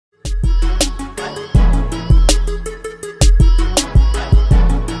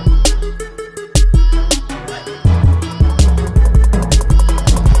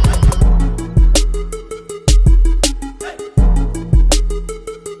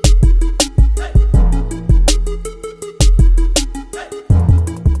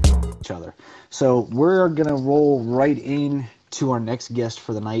So we're gonna roll right in to our next guest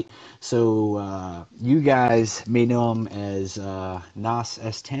for the night. So you guys may know him as NOS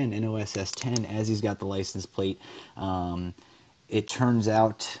S10, NOS S10, as he's got the license plate. It turns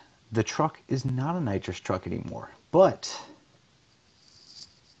out the truck is not a nitrous truck anymore, but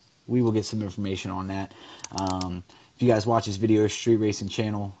we will get some information on that. If you guys watch his video, Street Racing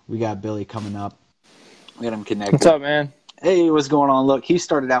channel, we got Billy coming up. We got him connected. What's up, man? Hey, what's going on? Look, he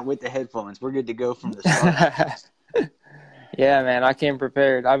started out with the headphones. We're good to go from the start. Yeah, man, I came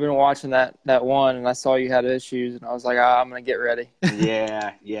prepared. I've been watching that one, and I saw you had issues, and I was like, I'm going to get ready.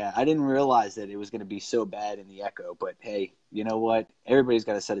 Yeah. I didn't realize that it was going to be so bad in the echo, but hey, you know what? Everybody's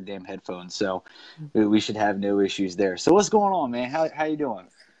got a set of damn headphones, so we should have no issues there. So what's going on, man? How you doing?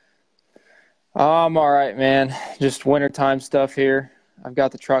 I'm all right, man. Just wintertime stuff here. I've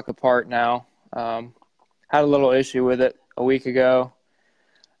got the truck apart now. Had a little issue with it a week ago.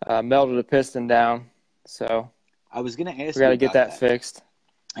 Melted a piston down, so I was going to ask we got to get that fixed.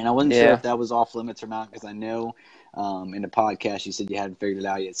 And I wasn't sure if that was off limits or not, because I know in the podcast you said you hadn't figured it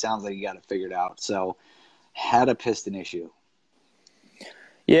out yet. It sounds like you got it figured out. So had a piston issue.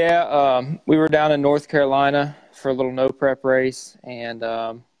 Yeah, we were down in North Carolina for a little no-prep race, and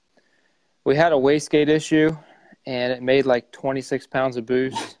we had a wastegate issue, and it made like 26 pounds of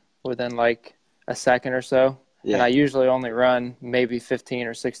boost within like a second or so. Yeah. And I usually only run maybe 15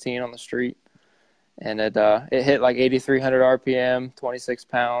 or 16 on the street. And it hit like 8,300 RPM, 26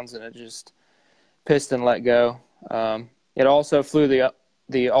 pounds, and it just piston let go. It also flew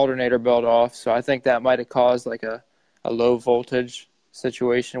the alternator belt off, so I think that might have caused like a low voltage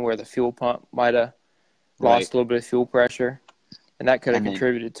situation where the fuel pump might have lost a little bit of fuel pressure, and that could have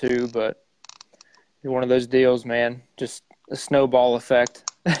contributed too. But one of those deals, man, just a snowball effect.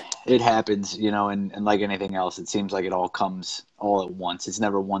 It happens, and like anything else, it seems like it all comes all at once. It's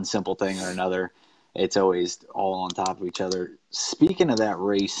never one simple thing or another. It's always all on top of each other. Speaking of that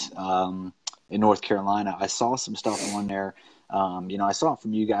race in North Carolina, I saw some stuff on there. I saw it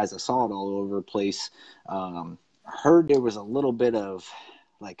from you guys. I saw it all over the place. Heard there was a little bit of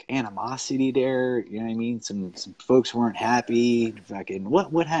like animosity there. You know what I mean? Some folks weren't happy. Fucking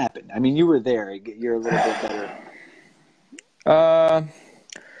what happened? I mean, you were there. You're a little bit better.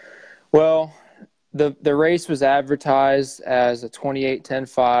 Well, the race was advertised as a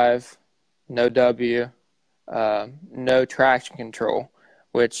 28-10-5. No W, no traction control,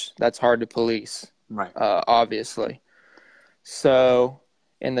 which that's hard to police, right? Obviously. So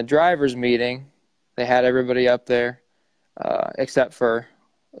in the drivers' meeting, they had everybody up there except for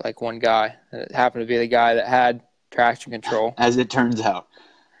like one guy. And it happened to be the guy that had traction control. As it turns out.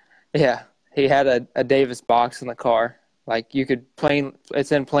 Yeah, he had a Davis box in the car. Like you could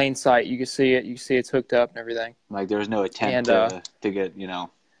it's in plain sight. You can see it. You can see it's hooked up and everything. Like there was no attempt to get,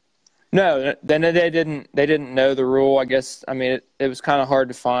 No, then they didn't know the rule. I guess, I mean, it was kind of hard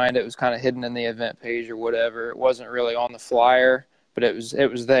to find. It was kind of hidden in the event page or whatever. It wasn't really on the flyer, but it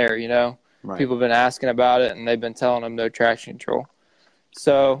was there, Right. People have been asking about it, and they've been telling them no traction control.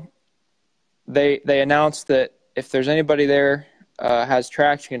 So they announced that if there's anybody there has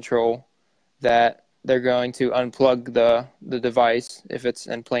traction control, that they're going to unplug the device if it's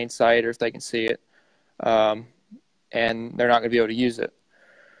in plain sight or if they can see it, and they're not going to be able to use it.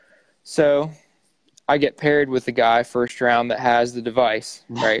 So I get paired with the guy first round that has the device,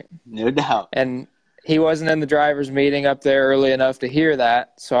 right? No doubt. And he wasn't in the driver's meeting up there early enough to hear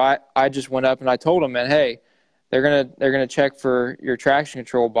that. So I just went up and I told him, man, hey, they're gonna check for your traction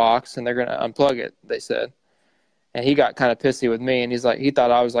control box and they're gonna unplug it, they said. And he got kind of pissy with me, and he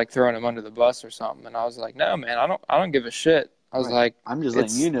thought I was like throwing him under the bus or something. And I was like, no, man, I don't give a shit. I was like, I'm just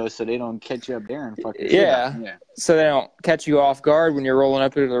letting you know so they don't catch you up there and fucking yeah. So they don't catch you off guard when you're rolling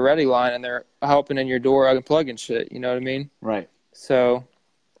up into the ready line and they're helping in your door unplugging shit. You know what I mean? Right. So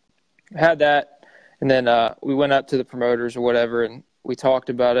I had that, and then we went up to the promoters or whatever, and we talked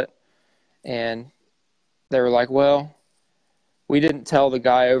about it, and they were like, well, we didn't tell the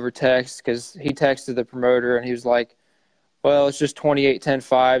guy over text because he texted the promoter, and he was like, well, it's just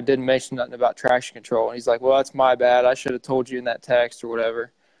 28-10-5, didn't mention nothing about traction control. And he's like, well, that's my bad. I should have told you in that text or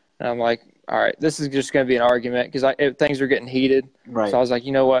whatever. And I'm like, all right, this is just going to be an argument because things are getting heated. Right. So I was like,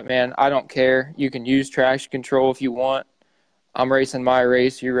 you know what, man, I don't care. You can use traction control if you want. I'm racing my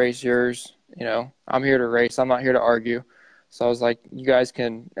race. You race yours. I'm here to race. I'm not here to argue. So I was like, you guys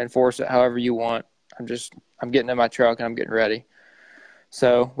can enforce it however you want. I'm getting in my truck and I'm getting ready.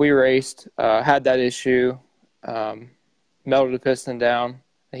 So we raced, had that issue. Melted a piston down.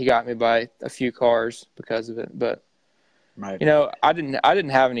 He got me by a few cars because of it, but right. I didn't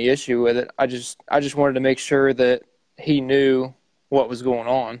have any issue with it. I just wanted to make sure that he knew what was going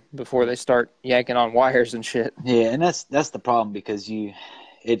on before they start yanking on wires and shit. Yeah, and that's the problem because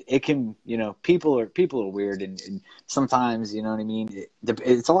it can, people are weird, and sometimes, you know what I mean,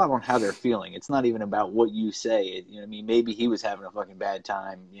 it's a lot on how they're feeling. It's not even about what you say. You know what I mean, maybe he was having a fucking bad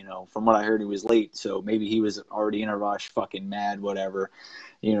time. From what I heard, he was late, so maybe he was already in a rush, fucking mad, whatever.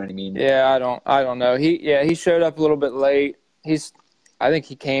 You know what I mean? Yeah, I don't know. He showed up a little bit late. I think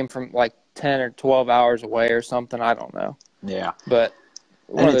he came from like 10 or 12 hours away or something. I don't know. Yeah. But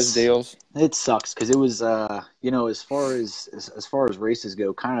one of those deals. It sucks because it was, as far as races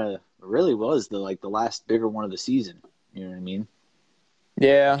go, kind of really was the last bigger one of the season. You know what I mean?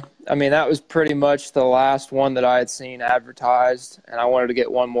 Yeah, I mean that was pretty much the last one that I had seen advertised, and I wanted to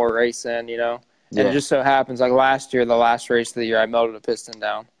get one more race in, And it just so happens, like last year, the last race of the year, I melted a piston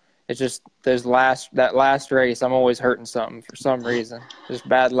down. It's just that last race, I'm always hurting something for some reason. Just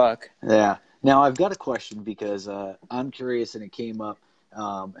bad luck. Yeah. Now I've got a question because I'm curious, and it came up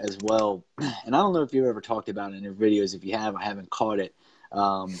as well. And I don't know if you've ever talked about it in your videos. If you have, I haven't caught it.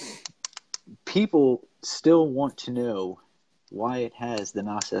 People still want to know why it has the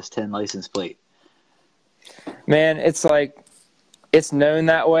NOS S10 license plate. Man, it's like it's known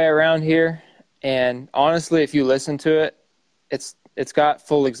that way around here. And honestly, if you listen to it, it's got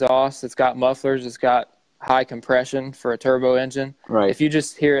full exhaust, it's got mufflers, it's got high compression for a turbo engine. Right. If you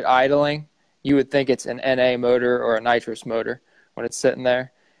just hear it idling, you would think it's an NA motor or a nitrous motor when it's sitting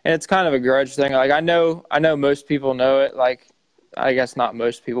there. And it's kind of a grudge thing. Like I know most people know it. Like I guess not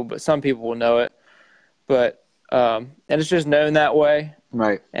most people, but some people will know it. But and it's just known that way.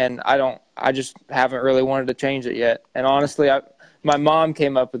 Right. And I just haven't really wanted to change it yet. And honestly, my mom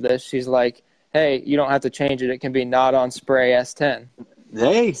came up with this. She's like, hey, you don't have to change it. It can be not on spray S10.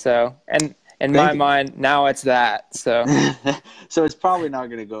 Hey. So, and in my mind, now it's that. So so it's probably not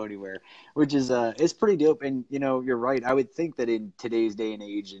going to go anywhere, which is it's pretty dope. And, you're right. I would think that in today's day and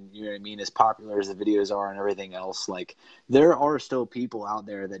age, and you know what I mean, as popular as the videos are and everything else, like there are still people out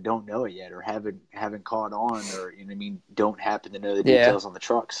there that don't know it yet or haven't caught on or, you know what I mean, don't happen to know the details on the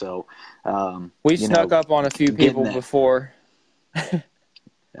truck. So we snuck up on a few people before.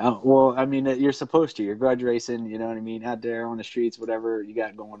 Well, I mean, you're supposed to. You're grudge racing, you know what I mean, out there on the streets, whatever you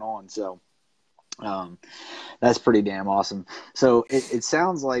got going on. So that's pretty damn awesome. So it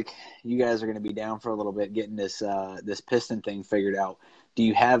sounds like you guys are going to be down for a little bit getting this piston thing figured out. Do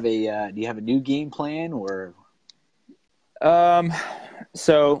you have a new game plan or?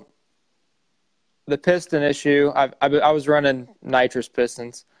 So the piston issue, I was running nitrous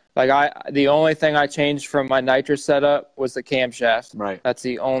pistons. Like the only thing I changed from my nitrous setup was the camshaft. Right. That's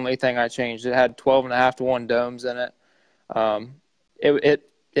the only thing I changed. It had 12.5-to-1 domes in it.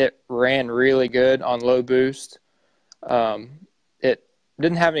 It ran really good on low boost. It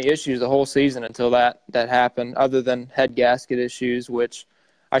didn't have any issues the whole season until that happened, other than head gasket issues, which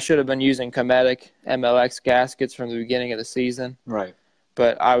I should have been using Cometic MLX gaskets from the beginning of the season. Right.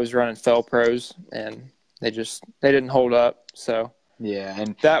 But I was running Fel-Pros, and they didn't hold up. So yeah,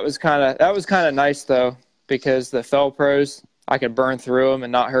 and that was kind of nice though, because the Fel-Pros I could burn through them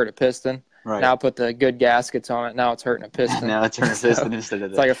and not hurt a piston. Right. Now put the good gaskets on it. Now it's hurting a piston. Now it's hurting a piston instead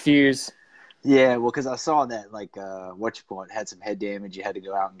of it's like a fuse. Yeah, well, because I saw that had some head damage. You had to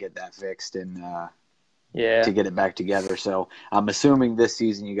go out and get that fixed and to get it back together. So I'm assuming this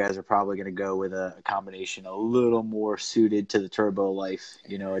season you guys are probably going to go with a combination a little more suited to the turbo life.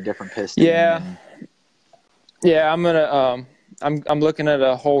 A different piston. Yeah. Yeah, I'm gonna. I'm looking at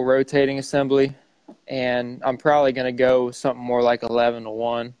a whole rotating assembly, and I'm probably going to go with something more like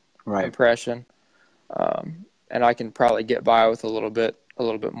 11-to-1 compression, and I can probably get by with a little bit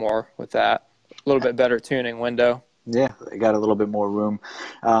more with that, a little bit better tuning window. Yeah, they got a little bit more room.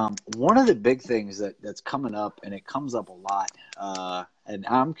 One of the big things that's coming up, and it comes up a lot, and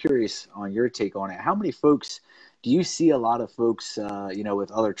I'm curious on your take on it. How many folks do you see? A lot of folks,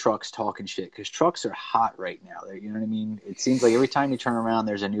 with other trucks talking shit, because trucks are hot right now. You know what I mean? It seems like every time you turn around,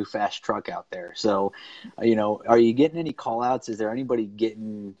 there's a new fast truck out there. So, are you getting any call outs? Is there anybody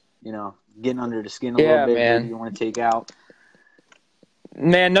getting under the skin a little bit? Man. Maybe you want to take out?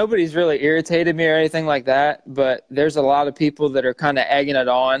 Man, nobody's really irritated me or anything like that, but there's a lot of people that are kind of egging it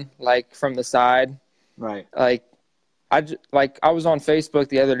on, like from the side. Right. Like I was on Facebook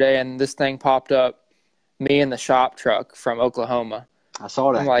the other day, and this thing popped up, me in the shop truck from Oklahoma. I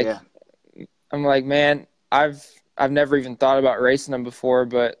saw that. I'm like, man, I've never even thought about racing them before,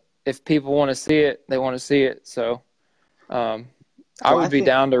 but if people want to see it, they want to see it. So, I would be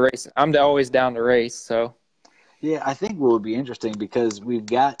down to race. I'm always down to race. So. Yeah, I think what would be interesting, because we've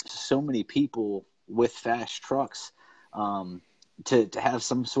got so many people with fast trucks, to have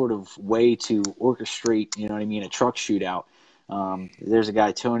some sort of way to orchestrate, a truck shootout. There's a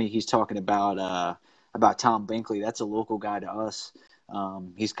guy, Tony. He's talking about Tom Binkley. That's a local guy to us.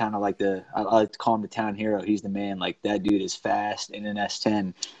 He's kind of like I like to call him the town hero. He's the man. Like, that dude is fast in an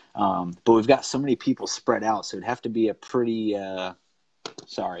S10. But we've got so many people spread out, so it'd have to be a pretty it'd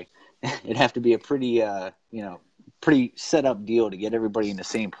have to be a pretty pretty set up deal to get everybody in the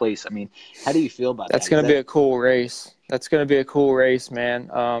same place. I mean, how do you feel about that? That's going to be a cool race. That's going to be a cool race, man.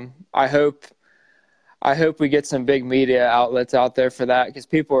 I hope we get some big media outlets out there for that, because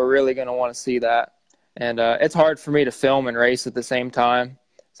people are really going to want to see that. And it's hard for me to film and race at the same time,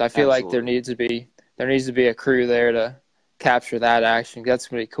 so I feel like there needs to be a crew there to capture that action. That's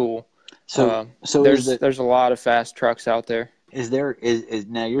going to be cool. So there's a lot of fast trucks out there. Is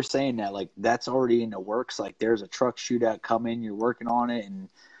now you're saying that, like, that's already in the works? Like, there's a truck shootout coming, you're working on it, and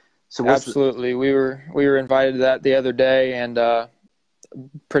so absolutely. We were invited to that the other day, and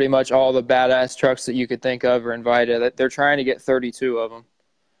pretty much all the badass trucks that you could think of are invited. They're trying to get 32 of them.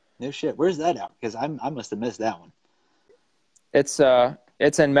 No shit. Where's that at? Because I must have missed that one. It's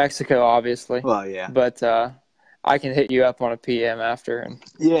in Mexico, obviously. Well, yeah. But I can hit you up on a PM after and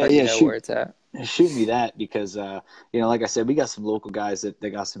let you know where it's at. Shoot me that, because like I said, we got some local guys that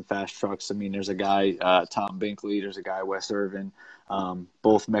got some fast trucks. I mean, there's a guy, Tom Binkley, there's a guy, Wes Irvin,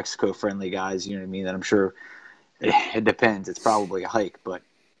 both Mexico friendly guys, you know what I mean, that I'm sure it depends. It's probably a hike, but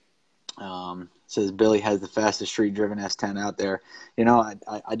says Billy has the fastest street driven S10 out there.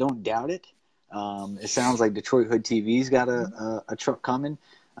 I don't doubt it. It sounds like Detroit Hood TV's got a truck coming.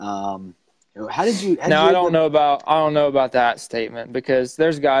 How did you? I don't know about that statement, because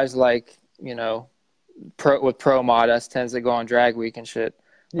there's guys like, with Pro Mod S10s that go on drag week and shit.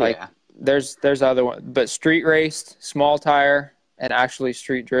 Like, yeah. There's other ones, but street raced, small tire, and actually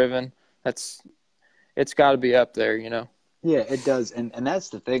street driven, it's got to be up there, Yeah, it does, and that's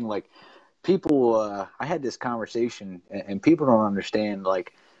the thing. Like, people, I had this conversation, and people don't understand.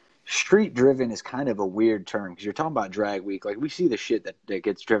 Like, street driven is kind of a weird term, because you're talking about drag week. Like, we see the shit that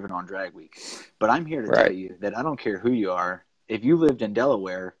gets driven on drag week, but I'm here to tell you that I don't care who you are. If you lived in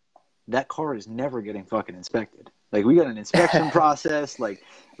Delaware, that car is never getting fucking inspected. Like, we got an inspection process. Like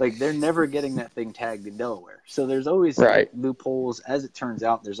they're never getting that thing tagged in Delaware. So there's always loopholes. As it turns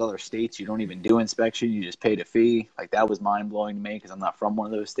out, there's other states you don't even do inspection. You just paid a fee. Like, that was mind blowing to me, because I'm not from one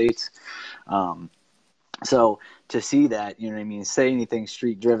of those states. So to see that, you know what I mean, say anything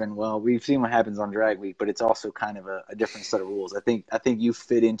street driven, well, we've seen what happens on drag week, but it's also kind of a different set of rules. I think you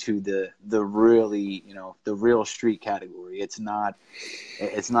fit into the really, the real street category. It's not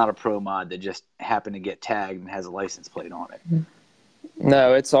a pro mod that just happened to get tagged and has a license plate on it.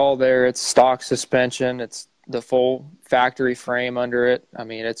 No, it's all there. It's stock suspension. It's the full factory frame under it. I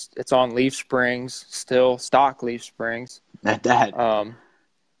mean, it's on leaf springs, still stock leaf springs.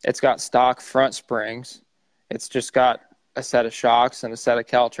 It's got stock front springs. It's just got a set of shocks and a set of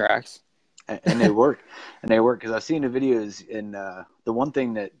Caltrax. And they work. Because I've seen the videos, and the one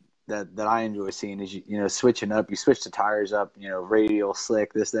thing that I enjoy seeing is, switching up. You switch the tires up, radial,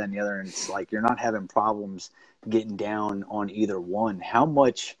 slick, this, that, and the other, and it's like you're not having problems getting down on either one. How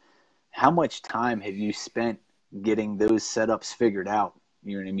much time have you spent getting those setups figured out,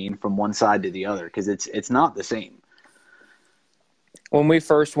 you know what I mean, from one side to the other? Because it's not the same. When we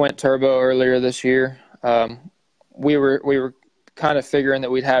first went turbo earlier this year, we were kind of figuring that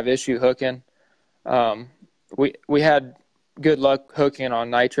we'd have issue hooking. We had good luck hooking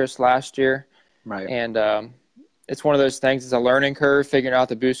on nitrous last year, right? And it's one of those things. It's a learning curve, figuring out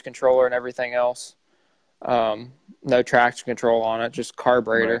the boost controller and everything else. No traction control on it, just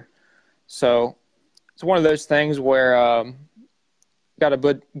carburetor. Right. So it's one of those things where got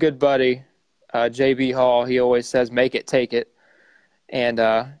a good buddy, JB Hall. He always says, "Make it, take it." And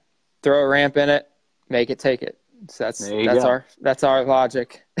throw a ramp in it, make it, take it. So that's our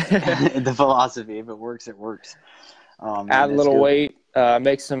logic. The philosophy. If it works, it works. Add a little weight,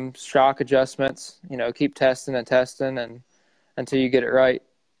 make some shock adjustments. Keep testing and until you get it right.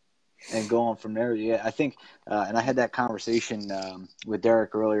 And going from there, yeah. I think, and I had that conversation with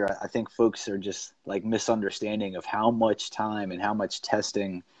Derek earlier. I think folks are just like misunderstanding of how much time and how much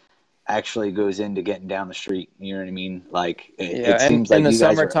testing actually goes into getting down the street. You know what I mean? Like, it seems like in the you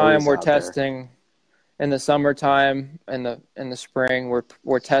guys summertime we're testing. In the summertime, in the spring,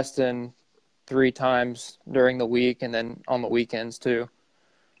 we're testing 3 times during the week, and then on the weekends too.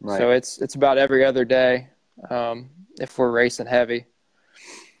 Right. So it's about every other day if we're racing heavy.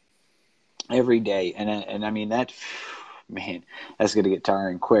 Every day, and I mean that, man, that's gonna get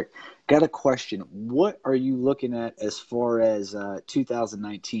tiring quick. Got a question. What are you looking at as far as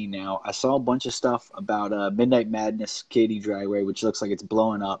 2019 now? I saw a bunch of stuff about Midnight Madness Katy Dragway, which looks like it's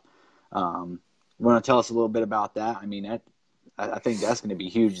blowing up. Want to tell us a little bit about that? I mean, that I think that's going to be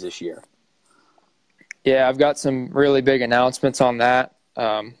huge this year. Yeah, I've got some really big announcements on that.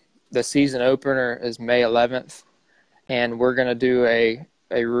 The season opener is May 11th, and we're going to do a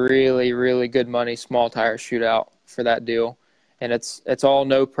really, really good money small tire shootout for that deal. And it's all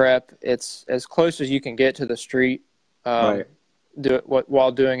no prep. It's as close as you can get to the street, Right.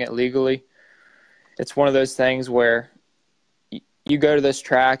 while doing it legally. It's one of those things where you go to this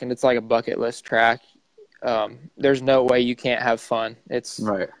track and it's like a bucket list track. There's no way you can't have fun. It's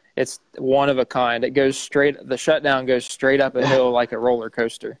one of a kind. The shutdown goes straight up a hill like a roller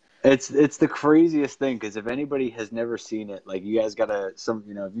coaster. It's the craziest thing, because if anybody has never seen it, like, you guys gotta if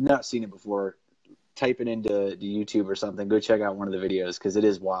you've not seen it before, type it into YouTube or something. Go check out one of the videos, because it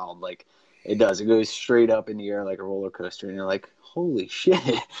is wild. Like, it goes straight up in the air like a roller coaster, and you're like, holy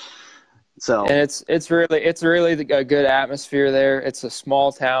shit. So, and it's really a good atmosphere there. It's a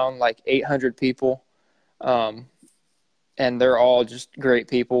small town, like 800 people, and they're all just great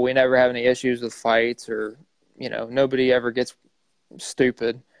people. We never have any issues with fights, or nobody ever gets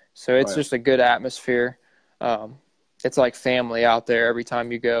stupid. So it's just a good atmosphere. It's like family out there every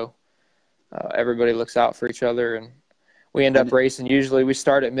time you go. Everybody looks out for each other, and we end up racing. Usually we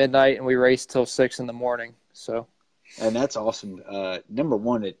start at midnight and we race till 6 a.m. So, and that's awesome. Number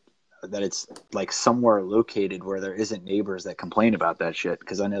one, that it's like somewhere located where there isn't neighbors that complain about that shit,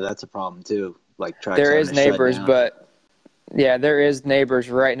 because I know that's a problem too. Like, tracks there is neighbors, but there is neighbors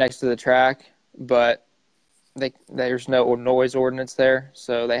right next to the track, but there's no noise ordinance there,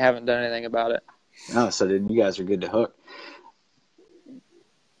 so they haven't done anything about it. Oh, so then you guys are good to hook.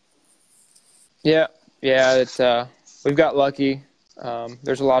 Yeah. It's we've got lucky.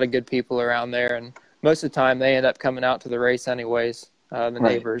 There's a lot of good people around there, and most of the time they end up coming out to the race anyways. The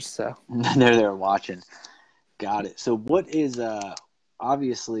neighbors, so they're there watching. Got it. So what is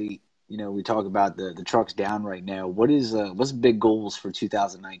obviously, we talk about the trucks down right now. What's big goals for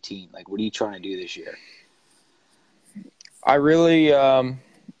 2019? Like, what are you trying to do this year? I really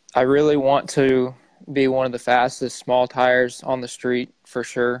want to be one of the fastest small tires on the street for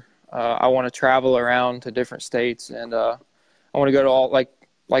sure. I want to travel around to different states, and I want to go to all,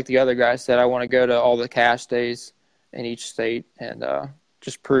 like the other guy said, I want to go to all the cash days in each state, and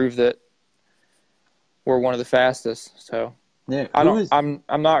just prove that we're one of the fastest. So yeah, I'm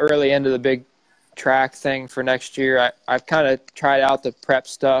not really into the big track thing for next year. I've kind of tried out the prep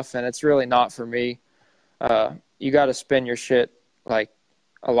stuff, and it's really not for me. You got to spin your shit like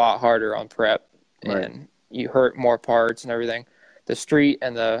a lot harder on prep, and you hurt more parts and everything. The street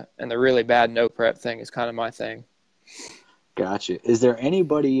and the really bad no prep thing is kind of my thing. Gotcha. Is there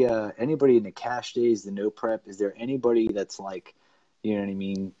anybody in the cash days, the no prep? Is there anybody that's like, you know what I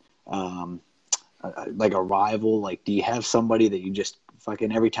mean, like a rival? Like, do you have somebody that you just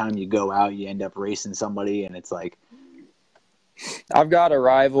fucking every time you go out you end up racing somebody, and it's like? I've got a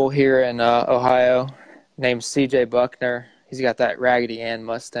rival here in Ohio named CJ Buckner. He's got that Raggedy Ann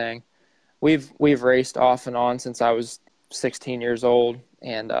Mustang. We've raced off and on since I was 16 years old,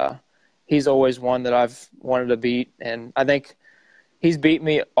 and he's always one that I've wanted to beat, and I think he's beat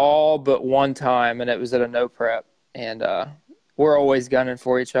me all but one time, and it was at a no prep, and we're always gunning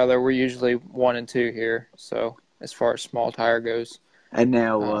for each other. We're usually 1 and 2 here, so as far as small tire goes. And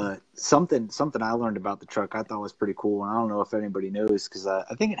now something I learned about the truck I thought was pretty cool, and I don't know if anybody knows, because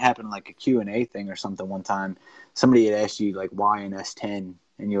I think it happened like a Q&A thing or something one time. Somebody had asked you, like, why an S10?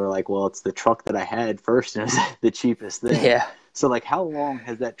 And you were like, well, it's the truck that I had first, and it was the cheapest thing. Yeah. So, like, how long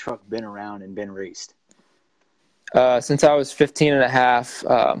has that truck been around and been raced? Since I was 15 and a half.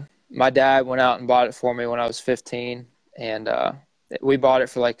 My dad went out and bought it for me when I was 15, and we bought it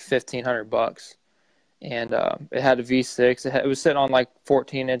for like $1,500. And it had a V6. It was sitting on like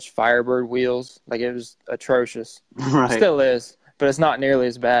 14-inch Firebird wheels. Like, it was atrocious. Right. It still is, but it's not nearly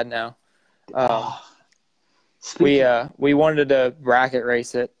as bad now. We wanted to bracket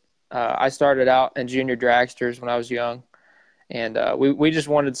race it. I started out in junior dragsters when I was young, and we just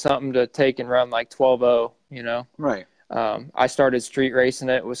wanted something to take and run like 12.0, Right. I started street racing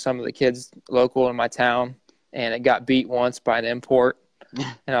it with some of the kids local in my town, and it got beat once by an import.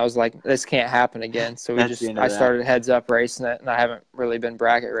 And I was like, this can't happen again. So I started heads up racing it, and I haven't really been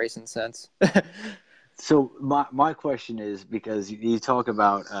bracket racing since. So my question is, because you talk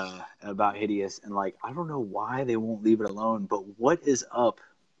about Hideous, and like, I don't know why they won't leave it alone, but what is up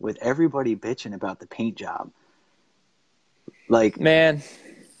with everybody bitching about the paint job? Like, man,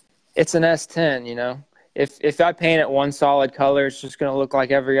 it's an S10, If I paint it one solid color, it's just going to look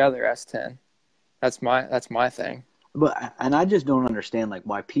like every other S10. That's my thing. and I just don't understand like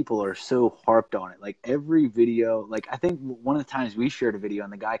why people are so harped on it. Like every video, like I think one of the times we shared a video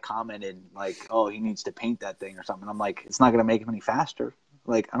and the guy commented like, "Oh, he needs to paint that thing or something." I'm like, "It's not going to make him any faster."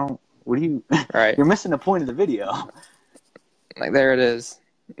 Like I don't. What do you? Right. You're missing the point of the video. Like there it is.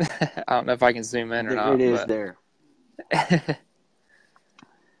 I don't know if I can zoom in or There it not, is but there.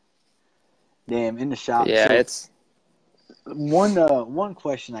 Damn, in the shop. yeah, So it's one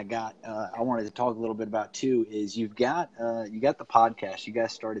question I got, I wanted to talk a little bit about too, is you got the podcast. You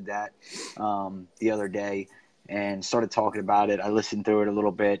guys started that the other day and started talking about it. I listened through it a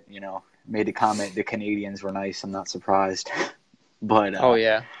little bit. Made the comment the Canadians were nice. I'm not surprised, but oh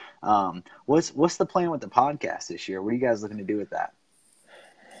yeah. what's the plan with the podcast this year? What are you guys looking to do with that?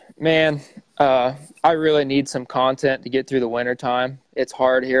 Man, I really need some content to get through the winter time. It's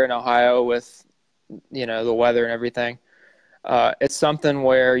hard here in Ohio with, the weather and everything. It's something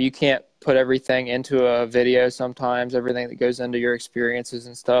where you can't put everything into a video sometimes, everything that goes into your experiences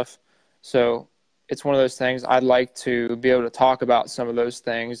and stuff. So it's one of those things I'd like to be able to talk about some of those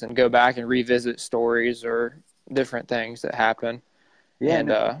things and go back and revisit stories or different things that happen. Yeah, And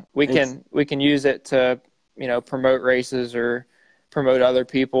no, we it's can use it to, promote races or promote other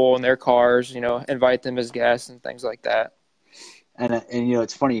people and their cars, invite them as guests and things like that. and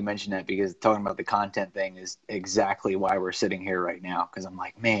it's funny you mentioned that because talking about the content thing is exactly why we're sitting here right now. Because I'm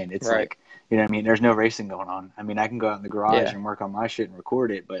like, man, it's Right. like what I mean. There's no racing going on. I mean, I can go out in the garage Yeah. and work on my shit and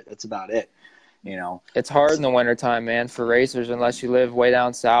record it, but that's about it. You know. It's hard in the wintertime, man, for racers unless you live way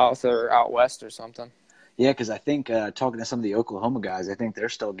down south or out west or something. Yeah, because I think talking to some of the Oklahoma guys, I think they're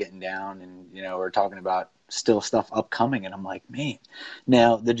still getting down, and we're talking about still stuff upcoming, and I'm like, man.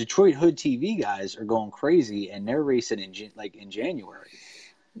 Now the Detroit Hood TV guys are going crazy, and they're racing in January.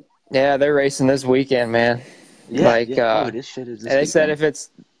 Yeah, they're racing this weekend, man. Yeah, Like, yeah. Oh, this shit is and this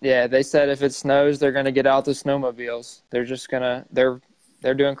weekend. they said if it snows, they're gonna get out the snowmobiles.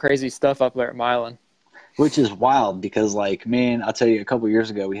 They're doing crazy stuff up there at Milan. Which is wild because, like, man, I'll tell you, a couple years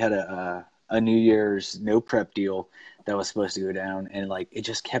ago we had a New Year's no prep deal that was supposed to go down, and like it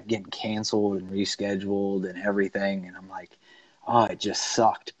just kept getting canceled and rescheduled and everything, and I'm like, oh, it just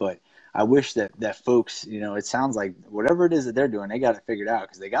sucked. But I wish that folks, it sounds like whatever it is that they're doing, they got it figured out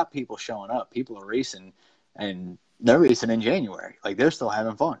because they got people showing up, people are racing, and they're racing in January, like they're still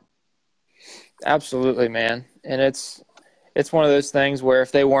having fun. Absolutely, man. And it's one of those things where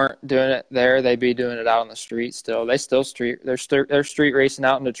if they weren't doing it there, they'd be doing it out on the street still. They're street racing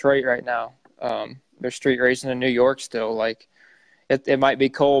out in Detroit right now. They're street racing in New York still. Like it might be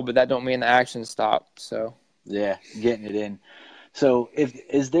cold, but that don't mean the action stopped. So Yeah, getting it in. So, if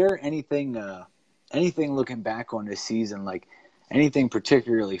is there anything looking back on this season, like anything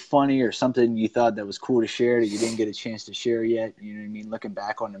particularly funny or something you thought that was cool to share that you didn't get a chance to share yet? You know what I mean? Looking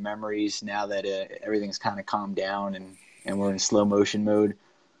back on the memories now that everything's kind of calmed down and we're in slow motion mode.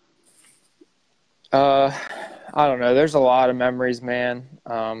 uh, I don't know. There's a lot of memories, man.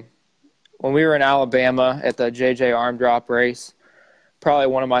 When we were in Alabama at the JJ Arm Drop race, probably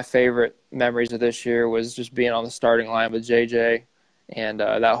one of my favorite memories of this year was just being on the starting line with JJ and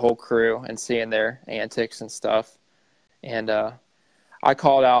that whole crew and seeing their antics and stuff. And I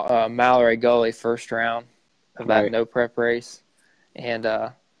called out Mallory Gully first round of that Right. no prep race. And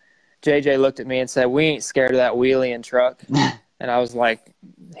JJ looked at me and said, "We ain't scared of that wheelie and truck." And I was like,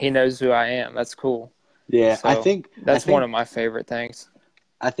 he knows who I am. That's cool. Yeah, I So think I that's one think of my favorite things.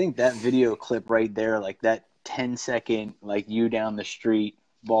 I think that video clip right there, like that 10-second, like you down the street,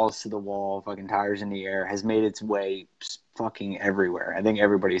 balls to the wall, fucking tires in the air, has made its way fucking everywhere. I think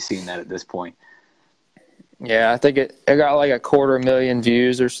everybody's seen that at this point. Yeah, I think it got like 250,000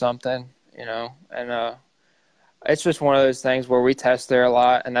 views or something, and it's just one of those things where we test there a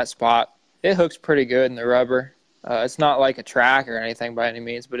lot, and that spot, it hooks pretty good in the rubber. It's not like a track or anything by any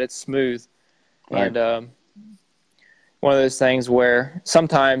means, but it's smooth. Right. And one of those things where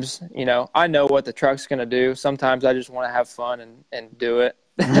sometimes, I know what the truck's going to do. Sometimes I just want to have fun and do it.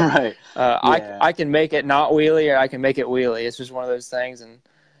 Right. Yeah. I can make it not wheelie or I can make it wheelie. It's just one of those things. And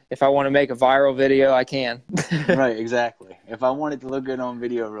if I want to make a viral video, I can. Right, exactly. If I wanted to look good on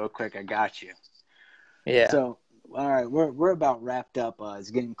video real quick, I got you. Yeah. So, all right, we're about wrapped up.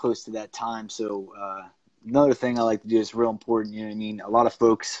 It's getting close to that time. So, another thing I like to do is real important. You know what I mean? A lot of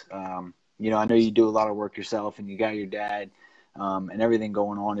folks, I know you do a lot of work yourself, and you got your dad, and everything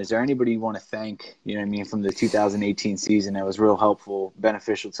going on. Is there anybody you want to thank? You know what I mean, from the 2018 season that was real helpful,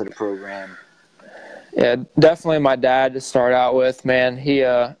 beneficial to the program? Yeah, definitely my dad to start out with, man.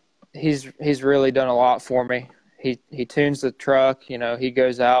 He's really done a lot for me. He tunes the truck, he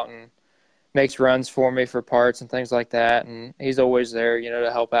goes out and makes runs for me for parts and things like that, and he's always there,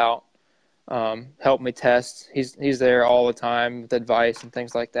 to help out. help me test. He's there all the time with advice and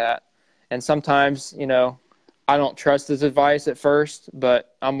things like that. And sometimes, I don't trust his advice at first,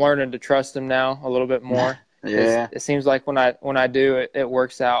 but I'm learning to trust him now a little bit more. Yeah. It seems like when I do it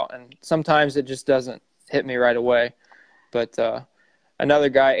works out, and sometimes it just doesn't hit me right away. But another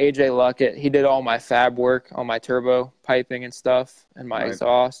guy, AJ Luckett, he did all my fab work on my turbo piping and stuff and my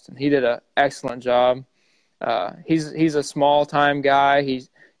exhaust, and he did an excellent job. He's a small time guy.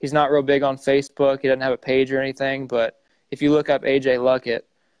 He's not real big on Facebook. He doesn't have a page or anything, but if you look up AJ Luckett,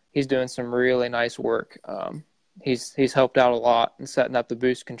 he's doing some really nice work. He's helped out a lot in setting up the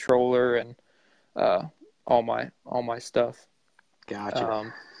boost controller and all my stuff.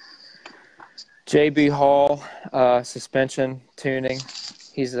 Gotcha. JB Hall, suspension tuning.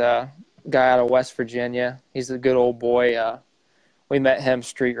 He's a guy out of West Virginia. He's a good old boy. We met him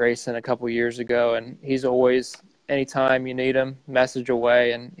street racing a couple years ago, and he's always, anytime you need him, message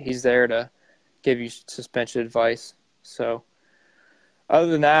away, and he's there to give you suspension advice. So other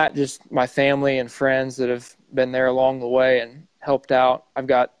than that, just my family and friends that have been there along the way and helped out. I've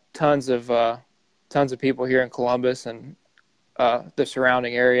got tons of people here in Columbus and the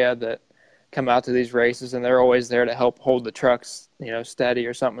surrounding area that come out to these races, and they're always there to help hold the trucks, steady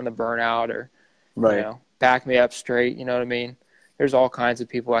or something to burn out, or back me up straight. You know what I mean? There's all kinds of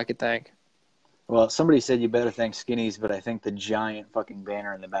people I could thank. Well, somebody said you better thank Skinnies, but I think the giant fucking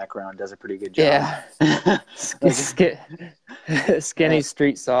banner in the background does a pretty good job. Yeah. Skinny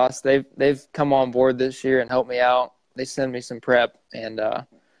Street Sauce. They've come on board this year and helped me out. They send me some prep, and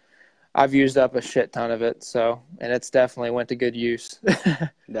I've used up a shit ton of it. And it's definitely went to good use.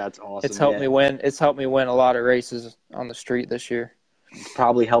 That's awesome. It's helped me win. It's helped me win a lot of races on the street this year. It's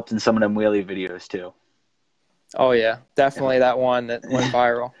probably helped in some of them wheelie videos too. Oh yeah, definitely that one that went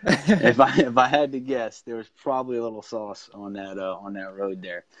viral. If I had to guess, there was probably a little sauce on that road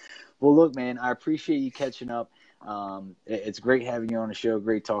there. Well, look, man, I appreciate you catching up. It's great having you on the show.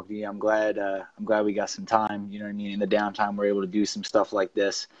 Great talking to you. I'm glad we got some time. You know what I mean? In the downtime, we're able to do some stuff like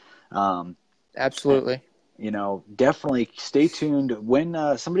this. Absolutely. Definitely stay tuned. When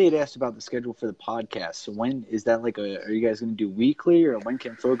somebody had asked about the schedule for the podcast, so when is that? Are you guys going to do weekly, or when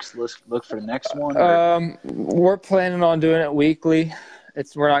can folks look for the next one? We're planning on doing it weekly.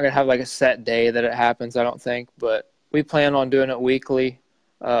 We're not going to have like a set day that it happens, I don't think, but we plan on doing it weekly,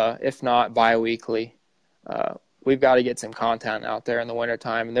 if not bi-weekly. We've got to get some content out there in the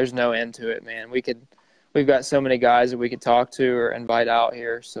wintertime, and there's no end to it, man. We've got so many guys that we could talk to or invite out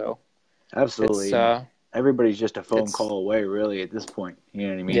here, so absolutely. Everybody's just a phone call away, really, at this point. You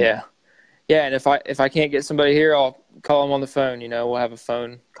know what I mean? Yeah. Yeah, and if I can't get somebody here, I'll call them on the phone. We'll have a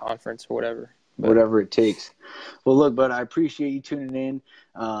phone conference or whatever. Whatever it takes. Well, look, bud, I appreciate you tuning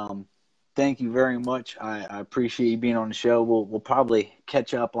in. Thank you very much. I appreciate you being on the show. We'll probably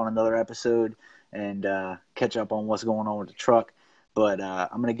catch up on another episode and catch up on what's going on with the truck. But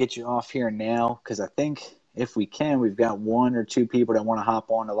I'm going to get you off here now because I think – if we can, we've got one or two people that want to hop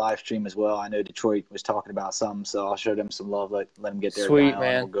on the live stream as well. I know Detroit was talking about something, so I'll show them some love, let them get their Sweet, dial,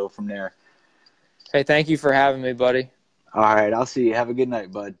 man. and we'll go from there. Hey, thank you for having me, buddy. All right, I'll see you. Have a good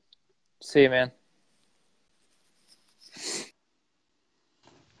night, bud. See you, man.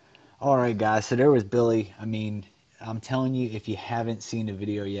 All right, guys, so there was Billy. I mean, I'm telling you, if you haven't seen the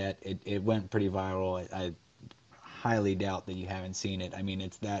video yet, it went pretty viral. I highly doubt that you haven't seen it. I mean,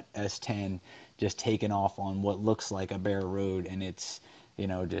 it's that S10 just taking off on what looks like a bare road, and it's,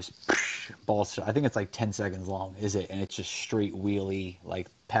 just balls. I think it's like 10 seconds long, is it? And it's just straight wheelie, like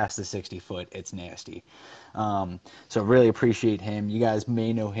past the 60 foot. It's nasty. So really appreciate him. You guys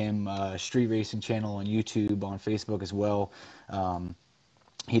may know him, Street Racing channel on YouTube, on Facebook as well.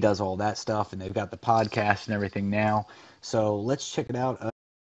 He does all that stuff, and they've got the podcast and everything now. So let's check it out.